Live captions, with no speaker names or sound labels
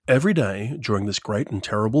Every day during this great and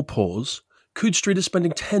terrible pause, Coode Street is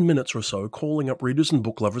spending 10 minutes or so calling up readers and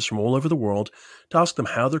book lovers from all over the world to ask them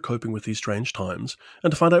how they're coping with these strange times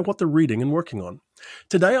and to find out what they're reading and working on.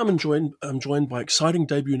 Today I'm joined by exciting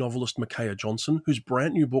debut novelist Micaiah Johnson, whose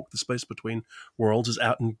brand new book, The Space Between Worlds, is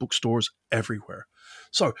out in bookstores everywhere.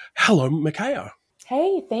 So, hello, Micaiah.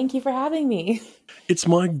 Hey, thank you for having me. It's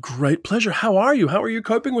my great pleasure. How are you? How are you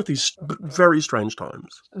coping with these very strange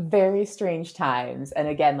times? Very strange times. And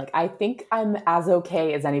again, I think I'm as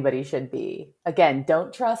okay as anybody should be. Again,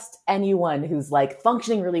 don't trust anyone who's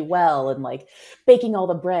functioning really well and baking all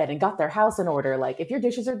the bread and got their house in order. If your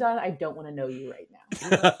dishes are done, I don't want to know you right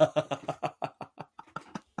now.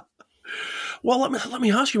 Well, let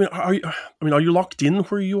me ask you. Are you locked in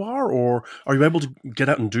where you are, or are you able to get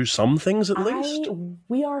out and do some things at least?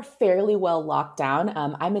 We are fairly well locked down.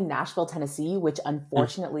 I'm in Nashville, Tennessee, which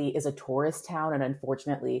unfortunately is a tourist town, and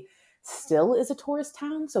unfortunately still is a tourist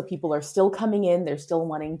town. So people are still coming in. They're still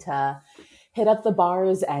wanting to hit up the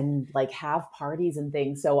bars and have parties and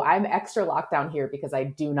things. So I'm extra locked down here because I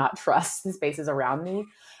do not trust the spaces around me.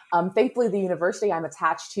 Thankfully, the university I'm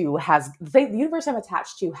attached to has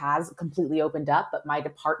completely opened up, but my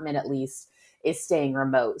department at least is staying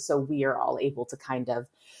remote. So we are all able to kind of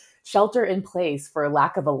shelter in place, for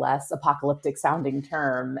lack of a less apocalyptic sounding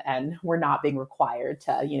term. And we're not being required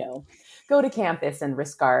to, go to campus and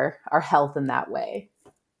risk our health in that way.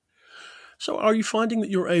 So are you finding that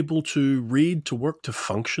you're able to read, to work, to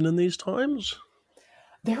function in these times?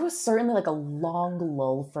 There was certainly a long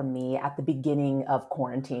lull for me at the beginning of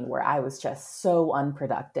quarantine where I was just so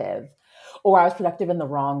unproductive, or I was productive in the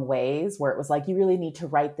wrong ways, where it was you really need to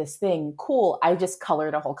write this thing. Cool. I just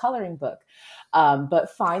colored a whole coloring book.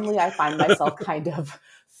 But finally, I find myself kind of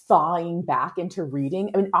thawing back into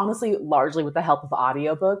reading. I mean, honestly, largely with the help of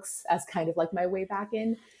audiobooks as kind of my way back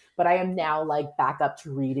in. But I am now back up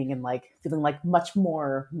to reading and feeling much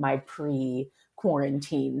more my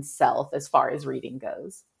pre-quarantine self as far as reading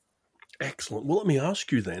goes. Excellent. Well, let me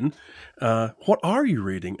ask you then, what are you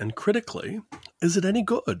reading? And critically, is it any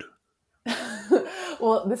good?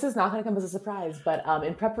 Well, this is not going to come as a surprise, but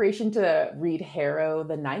in preparation to read Harrow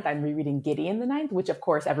the Ninth, I'm rereading Gideon the Ninth, which of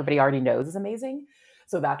course everybody already knows is amazing.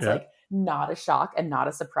 So that's not a shock and not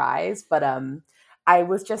a surprise. But I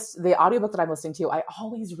was just, the audiobook that I'm listening to, I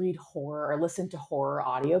always read horror or listen to horror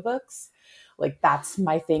audiobooks. That's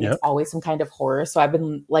my thing. Yep. It's always some kind of horror. So I've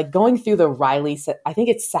been going through the Riley, I think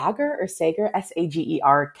it's Sager, Sager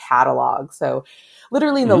catalog. So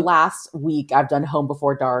literally in the last week, I've done Home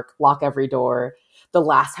Before Dark, Lock Every Door, The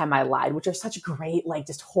Last Time I Lied, which are such great,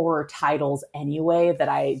 just horror titles anyway, that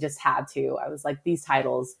I just had to. I was these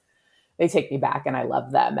titles, they take me back and I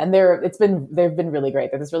love them. And they've been really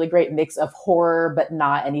great. They're this really great mix of horror, but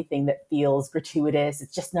not anything that feels gratuitous.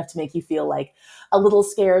 It's just enough to make you feel a little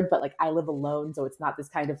scared, but I live alone. So it's not this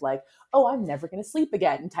kind of oh, I'm never going to sleep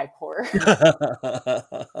again type horror.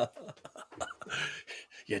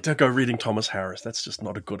 Yeah, don't go reading Thomas Harris. That's just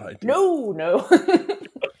not a good idea. No.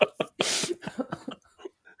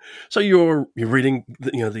 So you're reading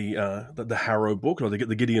the Harrow book, or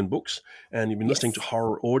the Gideon books, and you've been listening to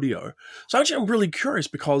horror audio. So actually, I'm really curious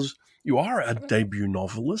because you are a debut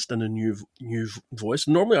novelist and a new voice.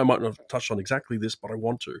 Normally, I might not have touched on exactly this, but I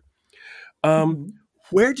want to.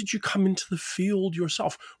 Where did you come into the field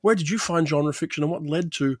yourself? Where did you find genre fiction, and what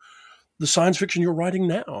led to the science fiction you're writing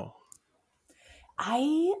now?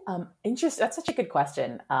 That's such a good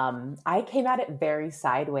question. I came at it very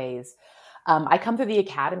sideways. I come through the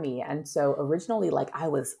academy. And so originally, I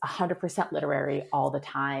was 100% literary all the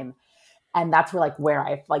time. And that's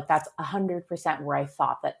where that's 100% where I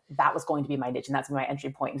thought that was going to be my niche. And that's my entry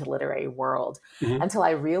point into the literary world, until I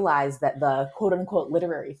realized that the quote unquote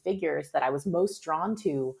literary figures that I was most drawn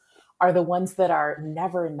to are the ones that are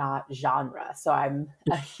never not genre. So I'm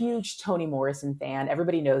a huge Toni Morrison fan.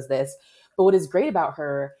 Everybody knows this. But what is great about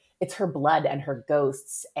her, it's her blood and her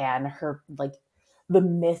ghosts and her the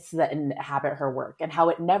myths that inhabit her work, and how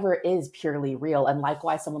it never is purely real. And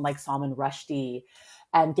likewise, someone like Salman Rushdie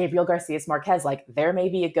and Gabriel Garcia Marquez, there may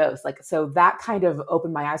be a ghost. So that kind of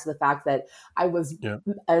opened my eyes to the fact that I was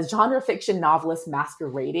a genre fiction novelist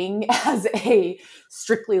masquerading as a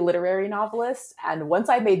strictly literary novelist. And once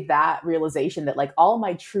I made that realization that all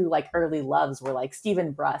my true early loves were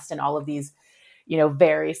Stephen Brust and all of these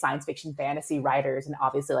very science fiction fantasy writers. And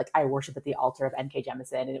obviously I worship at the altar of N.K.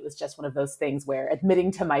 Jemisin. And it was just one of those things where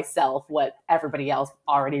admitting to myself what everybody else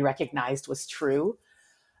already recognized was true.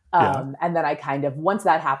 And then I once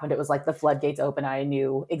that happened, it was the floodgates open. I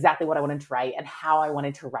knew exactly what I wanted to write and how I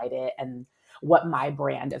wanted to write it and what my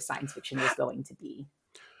brand of science fiction was going to be.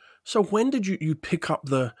 So when did you pick up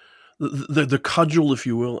the the cudgel, if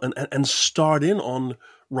you will, and start in on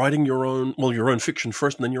writing your own fiction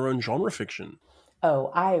first and then your own genre fiction?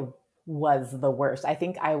 Oh, I was the worst. I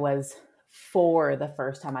think I was four the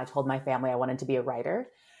first time I told my family I wanted to be a writer.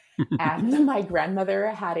 And my grandmother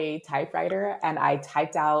had a typewriter, and I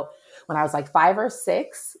typed out when I was like five or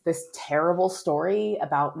six this terrible story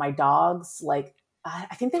about my dogs. Like,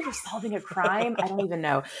 I think they were solving a crime. I don't even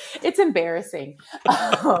know. It's embarrassing.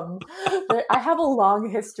 But I have a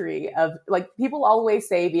long history of, like, people always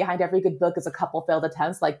say behind every good book is a couple failed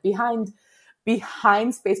attempts. Like, behind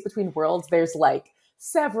Space Between Worlds, there's like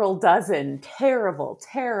several dozen terrible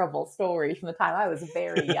stories from the time I was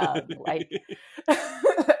very young. Like,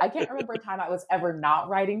 I can't remember a time I was ever not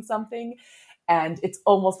writing something. And it's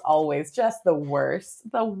almost always just the worst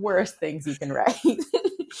things you can write.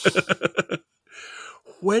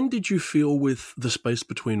 When did you feel with The Space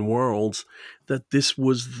Between Worlds that this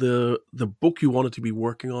was the book you wanted to be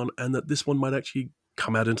working on and that this one might actually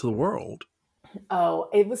come out into the world? Oh,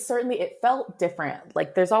 it felt different.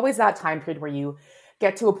 Like, there's always that time period where you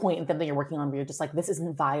get to a point in something you're working on where you're just like, this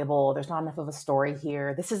isn't viable. There's not enough of a story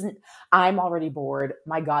here. I'm already bored.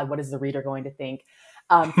 My God, what is the reader going to think?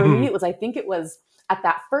 For me, I think it was at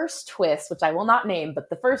that first twist, which I will not name, but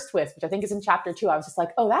the first twist, which I think is in chapter 2, I was just like,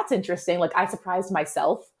 oh, that's interesting. Like, I surprised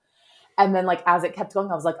myself. And then, like, as it kept going,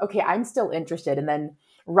 I was like, okay, I'm still interested. And then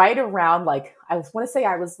right around, like, I want to say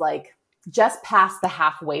I was like just past the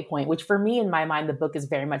halfway point, which for me, in my mind, the book is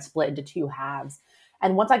very much split into two halves.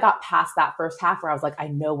 And once I got past that first half where I was like, I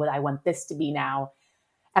know what I want this to be now,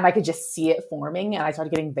 and I could just see it forming, and I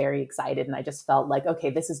started getting very excited, and I just felt like, okay,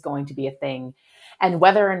 this is going to be a thing. And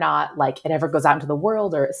whether or not, like, it ever goes out into the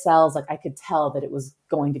world or it sells, like, I could tell that it was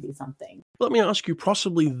going to be something. Let me ask you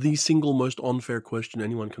possibly the single most unfair question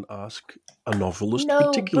anyone can ask a novelist, No,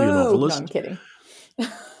 particularly a boo. novelist. No, I'm kidding.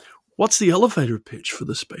 What's the elevator pitch for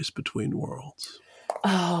The Space Between Worlds?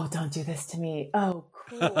 Oh, don't do this to me. Oh,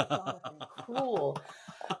 cruel, Jonathan, cruel.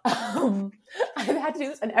 I've had to do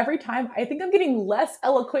this, and every time I think I'm getting less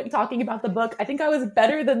eloquent talking about the book. I think I was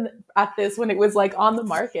better than at this when it was like on the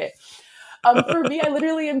market. For me, I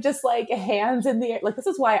literally am just like hands in the air. Like, this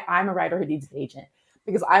is why I'm a writer who needs an agent,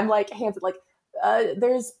 because I'm like hands like,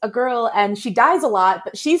 there's a girl and she dies a lot,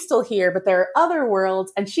 but she's still here. But there are other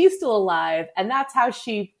worlds and she's still alive, and that's how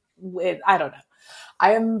I don't know.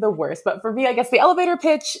 I am the worst. But for me, I guess the elevator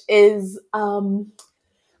pitch is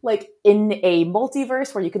like, in a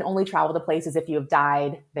multiverse where you can only travel to places if you have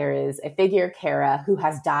died, there is a figure, Kara, who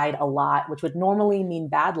has died a lot, which would normally mean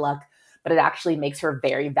bad luck, but it actually makes her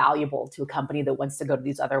very valuable to a company that wants to go to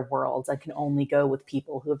these other worlds and can only go with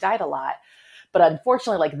people who have died a lot. But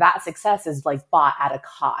unfortunately, like, that success is like bought at a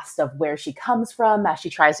cost of where she comes from as she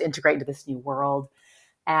tries to integrate into this new world.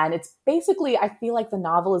 And it's basically, I feel like the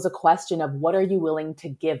novel is a question of what are you willing to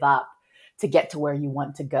give up to get to where you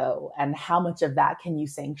want to go? And how much of that can you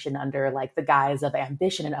sanction under, like, the guise of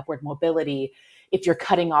ambition and upward mobility if you're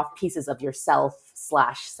cutting off pieces of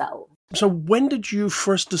yourself/self? So when did you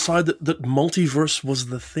first decide that multiverse was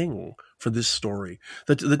the thing for this story?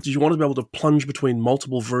 That you wanted to be able to plunge between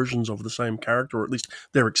multiple versions of the same character, or at least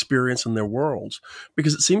their experience and their worlds?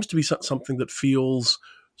 Because it seems to be something that feels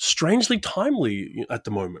strangely timely at the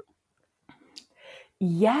moment.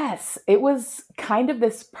 Yes, it was kind of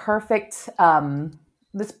this perfect,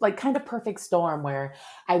 perfect storm where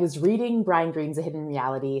I was reading Brian Greene's A Hidden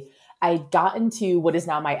Reality. I got into what is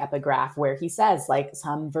now my epigraph, where he says, like,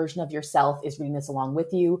 some version of yourself is reading this along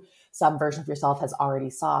with you. Some version of yourself has already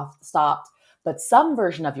stopped, but some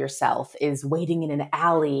version of yourself is waiting in an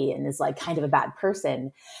alley and is like kind of a bad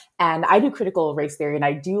person. And I do critical race theory, and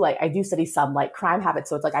I do study some like crime habits.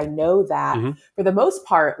 So it's like, I know that for the most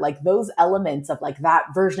part, like, those elements of like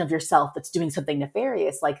that version of yourself that's doing something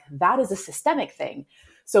nefarious, like, that is a systemic thing.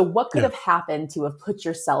 So what could have happened to have put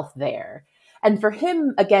yourself there? And for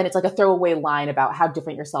him, again, it's like a throwaway line about how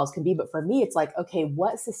different yourselves can be. But for me, it's like, okay,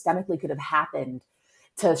 what systemically could have happened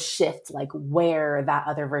to shift like where that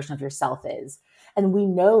other version of yourself is? And we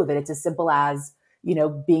know that it's as simple as, you know,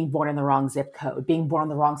 being born in the wrong zip code, being born on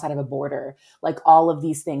the wrong side of a border, like all of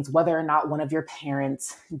these things, whether or not one of your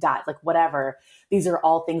parents died, like whatever, these are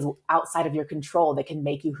all things outside of your control that can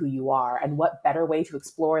make you who you are. And what better way to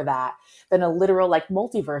explore that than a literal like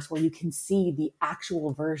multiverse where you can see the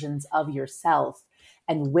actual versions of yourself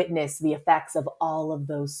and witness the effects of all of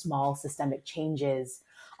those small systemic changes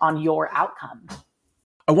on your outcome.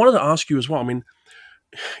 I wanted to ask you as well, I mean,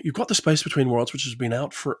 you've got The Space Between Worlds, which has been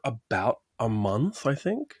out for about a month, I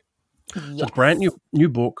think. Yes. So it's brand new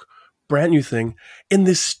book, brand new thing. In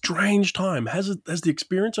this strange time, has the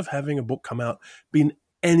experience of having a book come out been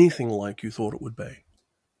anything like you thought it would be?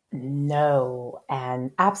 No,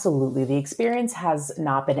 and absolutely. The experience has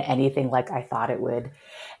not been anything like I thought it would.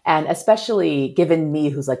 And especially given me,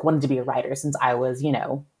 who's like wanted to be a writer since I was,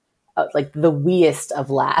 like the weest of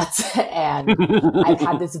lads. And I've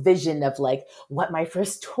had this vision of like what my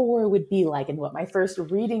first tour would be like and what my first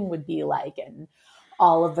reading would be like. And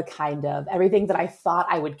all of the kind of everything that I thought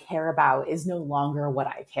I would care about is no longer what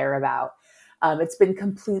I care about. It's been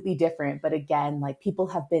completely different. But again, like people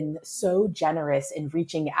have been so generous in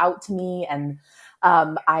reaching out to me, and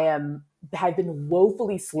have been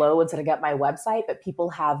woefully slow in setting up my website, but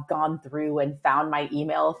people have gone through and found my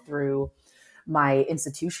email through my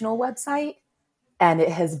institutional website. And it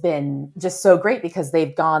has been just so great because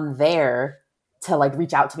they've gone there to like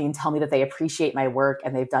reach out to me and tell me that they appreciate my work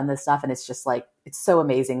and they've done this stuff. And it's just like, it's so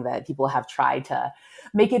amazing that people have tried to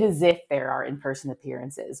make it as if there are in-person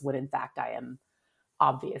appearances when in fact I am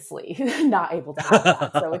obviously not able to have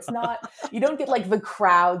that. So it's not, you don't get like the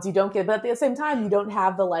crowds, you don't get, but at the same time, you don't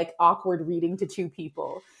have the like awkward reading to two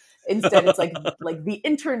people. Instead, it's like the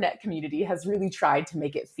internet community has really tried to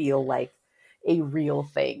make it feel like a real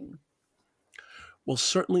thing. Well,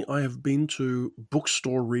 certainly I have been to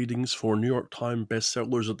bookstore readings for New York Times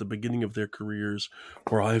bestsellers at the beginning of their careers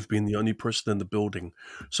where I have been the only person in the building.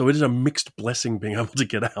 So it is a mixed blessing being able to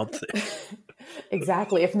get out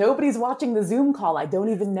Exactly. If nobody's watching the Zoom call, I don't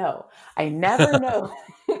even know. I never know.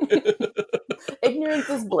 there. Ignorance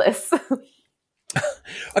is bliss.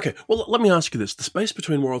 Okay, well, let me ask you this. The Space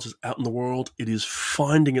Between Worlds is out in the world. It is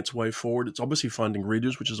finding its way forward. It's obviously finding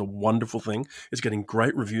readers, which is a wonderful thing. It's getting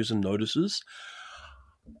great reviews and notices.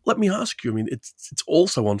 Let me ask you, I mean, it's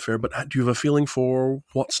also unfair, but do you have a feeling for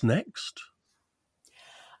what's next?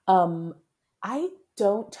 Um, I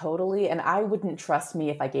don't totally, and I wouldn't trust me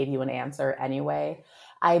if I gave you an answer anyway.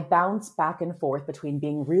 I bounce back and forth between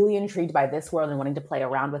being really intrigued by this world and wanting to play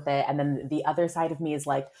around with it. And then the other side of me is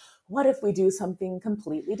like, what if we do something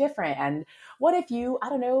completely different? And what if you, I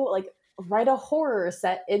don't know, like write a horror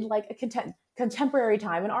set in like a contemporary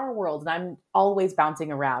time in our world? And I'm always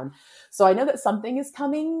bouncing around. So I know that something is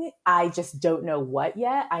coming. I just don't know what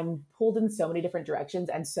yet. I'm pulled in so many different directions,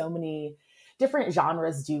 and so many different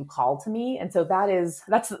genres do call to me. And so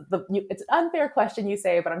that's it's an unfair question, you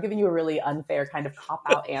say, but I'm giving you a really unfair kind of cop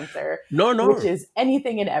out answer, No, which no. is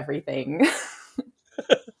anything and everything.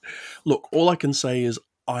 Look, all I can say is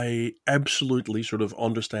I absolutely sort of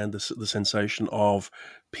understand the sensation of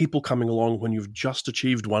people coming along when you've just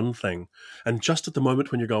achieved one thing. And just at the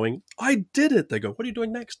moment when you're going, I did it, they go, what are you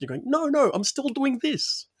doing next? And you're going, no, no, I'm still doing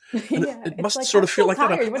this. And Yeah, it it's must like, sort I'm of feel still like that.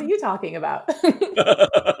 tired, what are you talking about?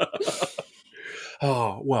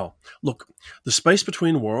 Oh, well, look, The Space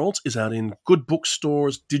Between Worlds is out in good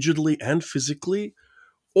bookstores, digitally and physically,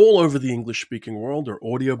 all over the English-speaking world. There are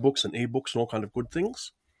audiobooks and ebooks and all kind of good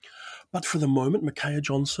things. But for the moment, Micaiah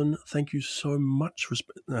Johnson, thank you so much for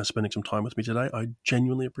spending some time with me today. I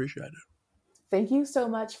genuinely appreciate it. Thank you so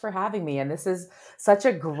much for having me. And this is such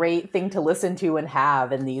a great thing to listen to and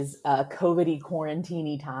have in these COVID-y,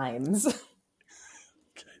 quarantine times.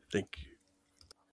 Okay, thank you.